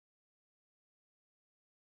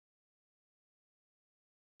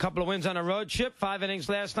Couple of wins on a road trip, 5 innings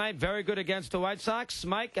last night. Very good against the White Sox.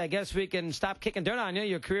 Mike, I guess we can stop kicking dirt on you.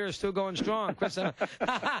 Your career is still going strong. Chris,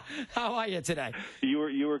 how are you today? You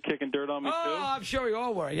were kicking dirt on me, too? Oh, I'm sure we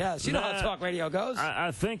all were, yes. You know how talk radio goes. I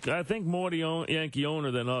think more the Yankee owner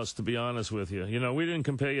than us, to be honest with you. You know, we didn't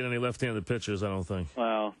compare you to any left-handed pitchers, I don't think.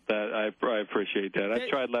 Well, I appreciate that. I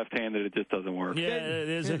tried left-handed. It just doesn't work. Yeah, it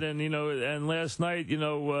isn't. And, and last night,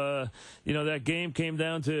 that game came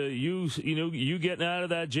down to you getting out of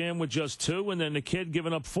that jam with just 2 and then the kid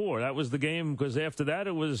giving up 4. That was the game, because after that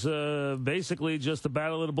it was basically just a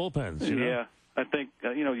battle of the bullpens. Yeah, I think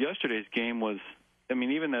yesterday's game was. I mean,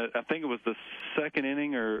 I think it was the second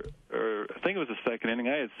inning, or I think it was the second inning.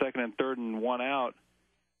 I had second and third and 1 out,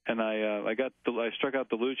 and I struck out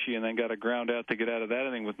DeLucci and then got a ground out to get out of that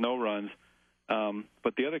inning with no runs.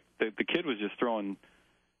 But the kid was just throwing,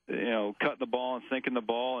 cutting the ball and sinking the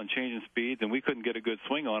ball and changing speeds, and we couldn't get a good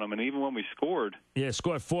swing on him. And even when we scored,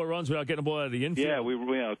 scored 4 runs without getting the ball out of the infield. Yeah,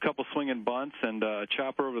 we a couple swinging bunts and a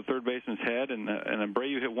chopper over the third baseman's head, and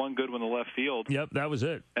Abreu hit one good one in the left field. Yep, that was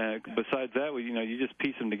it. Besides that, you just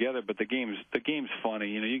piece them together. But the game's funny.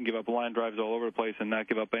 You can give up line drives all over the place and not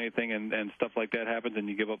give up anything, and stuff like that happens, and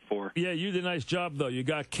you give up 4. Yeah, you did a nice job though. You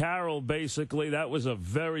got Carroll basically. That was a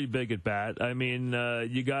very big at bat. I mean,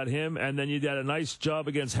 you got him, and then you did a nice job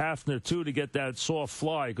against Hafner too to get that soft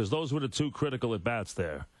fly, because those were the 2 critical at bats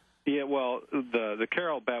there. Yeah, well, the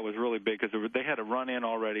Carroll bat was really big because they had a run in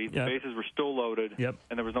already. The bases were still loaded,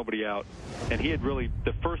 and there was nobody out. And he had really,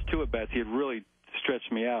 the first 2 at bats, he had really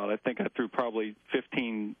stretched me out. I think I threw probably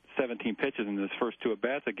 15, 17 pitches in his first 2 at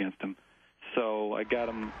bats against him. So I got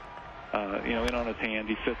him, in on his hand.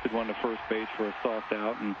 He fisted one to first base for a soft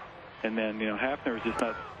out, and then Hafner was just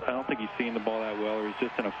not. I don't think he's seeing the ball that well, or he's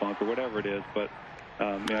just in a funk, or whatever it is, but.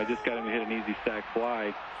 I just got him to hit an easy sac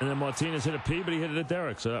fly. And then Martinez hit a P, but he hit it at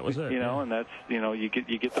Derek, so that was it. And that's, you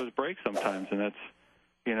get those breaks sometimes, and that's,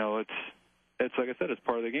 it's like I said, it's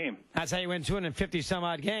part of the game. That's how you win 250 some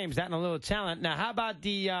odd games. That and a little talent. Now, how about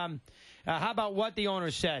what the owner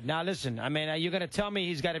said? Now, listen, I mean, you're going to tell me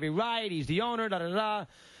he's got to be right. He's the owner, da da da.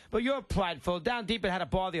 But you're prideful. Down deep, it had to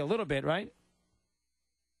bother you a little bit, right?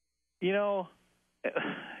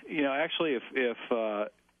 Actually,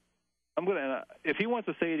 if he wants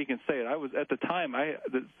to say it, he can say it. I was at the time.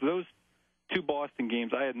 Those 2 Boston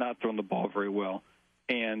games, I had not thrown the ball very well,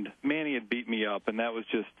 and Manny had beat me up, and it was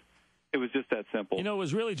just that simple. It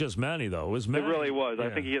was really just Manny, though. It was Manny. It really was. Yeah. I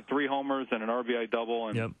think he hit 3 homers and an RBI double,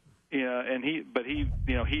 and and he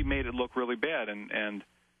made it look really bad, and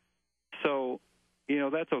so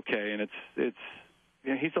that's okay, and it's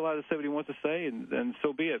he's allowed to say what he wants to say, and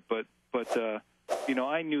so be it. But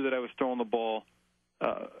I knew that I was throwing the ball.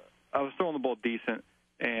 I was throwing the ball decent,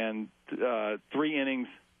 and 3 innings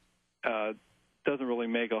doesn't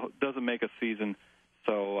make a season.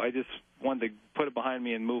 So I just wanted to put it behind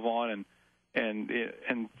me and move on and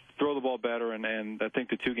throw the ball better. And I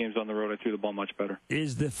think the 2 games on the road, I threw the ball much better.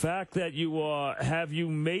 Is the fact that have you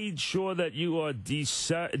made sure that you are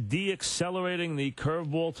de-accelerating the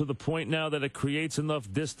curveball to the point now that it creates enough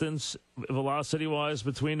distance velocity-wise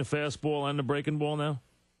between the fastball and the breaking ball now?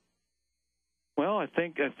 Well, I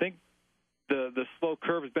think the slow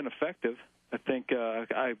curve has been effective. I think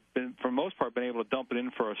I've been, for the most part, been able to dump it in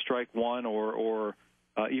for a strike 1 or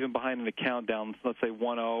even behind in the count down, let's say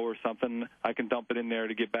 1-0 or something. I can dump it in there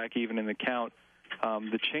to get back even in the count.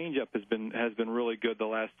 The changeup has been really good the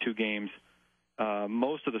last 2 games.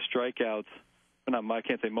 Most of the strikeouts, I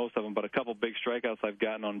can't say most of them, but a couple big strikeouts I've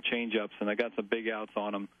gotten on changeups, and I got some big outs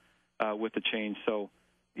on them with the change. So.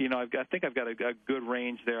 I think I've got a good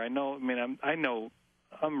range there. I know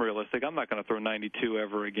I'm realistic. I'm not going to throw 92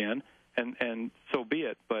 ever again, and so be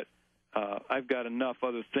it. But I've got enough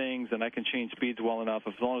other things, and I can change speeds well enough.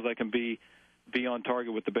 As long as I can be on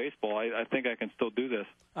target with the baseball, I think I can still do this.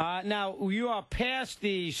 Now, you are past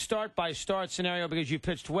the start-by-start scenario because you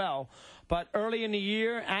pitched well. But early in the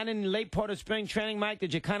year and in the late part of spring training, Mike,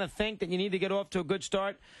 did you kind of think that you need to get off to a good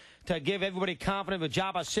start to give everybody confidence with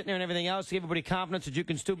Jabba sitting there and everything else, to give everybody confidence that you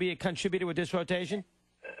can still be a contributor with this rotation?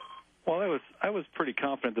 Well, I was pretty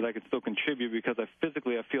confident that I could still contribute because I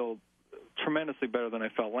feel tremendously better than I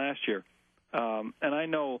felt last year. And I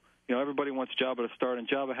know, everybody wants Jabba to start, and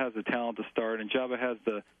Jabba has the talent to start, and Jabba has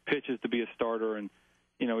the pitches to be a starter, and,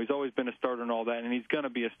 he's always been a starter and all that, and he's going to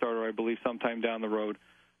be a starter, I believe, sometime down the road.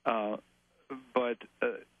 But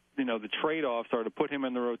the trade-offs are to put him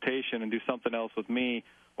in the rotation and do something else with me,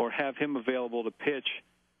 or have him available to pitch.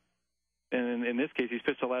 And in this case, he's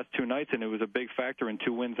pitched the last 2 nights, and it was a big factor in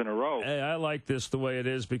 2 wins in a row. Hey, I like this the way it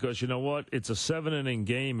is because you know what? It's a 7-inning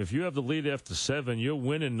game. If you have the lead after 7, you're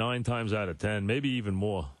winning 9 times out of 10, maybe even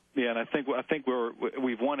more. Yeah, and I think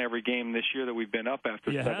we've won every game this year that we've been up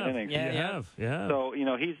after 7 innings. Yeah, you have. So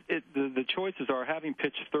the choices are having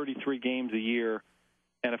pitched 33 games a year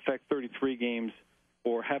and affect 33 games,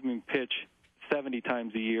 or having pitch 70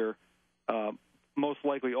 times a year, most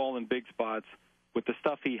likely all in big spots. With the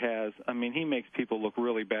stuff he has, I mean, he makes people look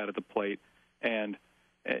really bad at the plate, and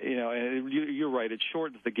you're right. It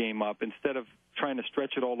shortens the game up. Instead of trying to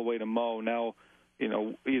stretch it all the way to Mo, now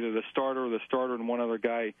either the starter and one other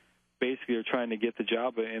guy basically are trying to get the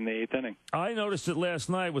job in the 8th inning. I noticed it last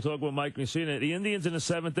night. We're talking about Mike Mussina. The Indians in the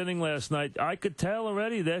 7th inning last night, I could tell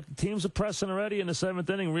already that teams are pressing already in the 7th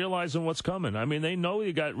inning, realizing what's coming. I mean, they know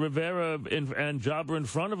you got Rivera and Jobber in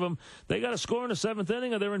front of them. They got to score in the 7th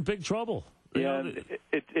inning or they're in big trouble.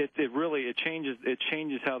 It really changes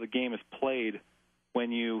how the game is played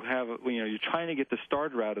when you're trying to get the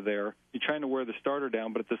starter out of there. You're trying to wear the starter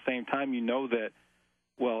down, but at the same time, you know that,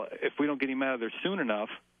 well, if we don't get him out of there soon enough,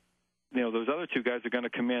 those other two guys are going to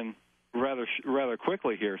come in rather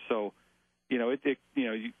quickly here. So, you're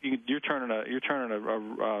turning a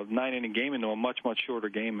 9-inning game into a much shorter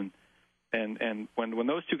game, and when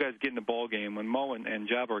those two guys get in the ball game, when Mo and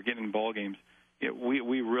Jabba are getting in ball games,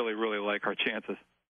 we really like our chances.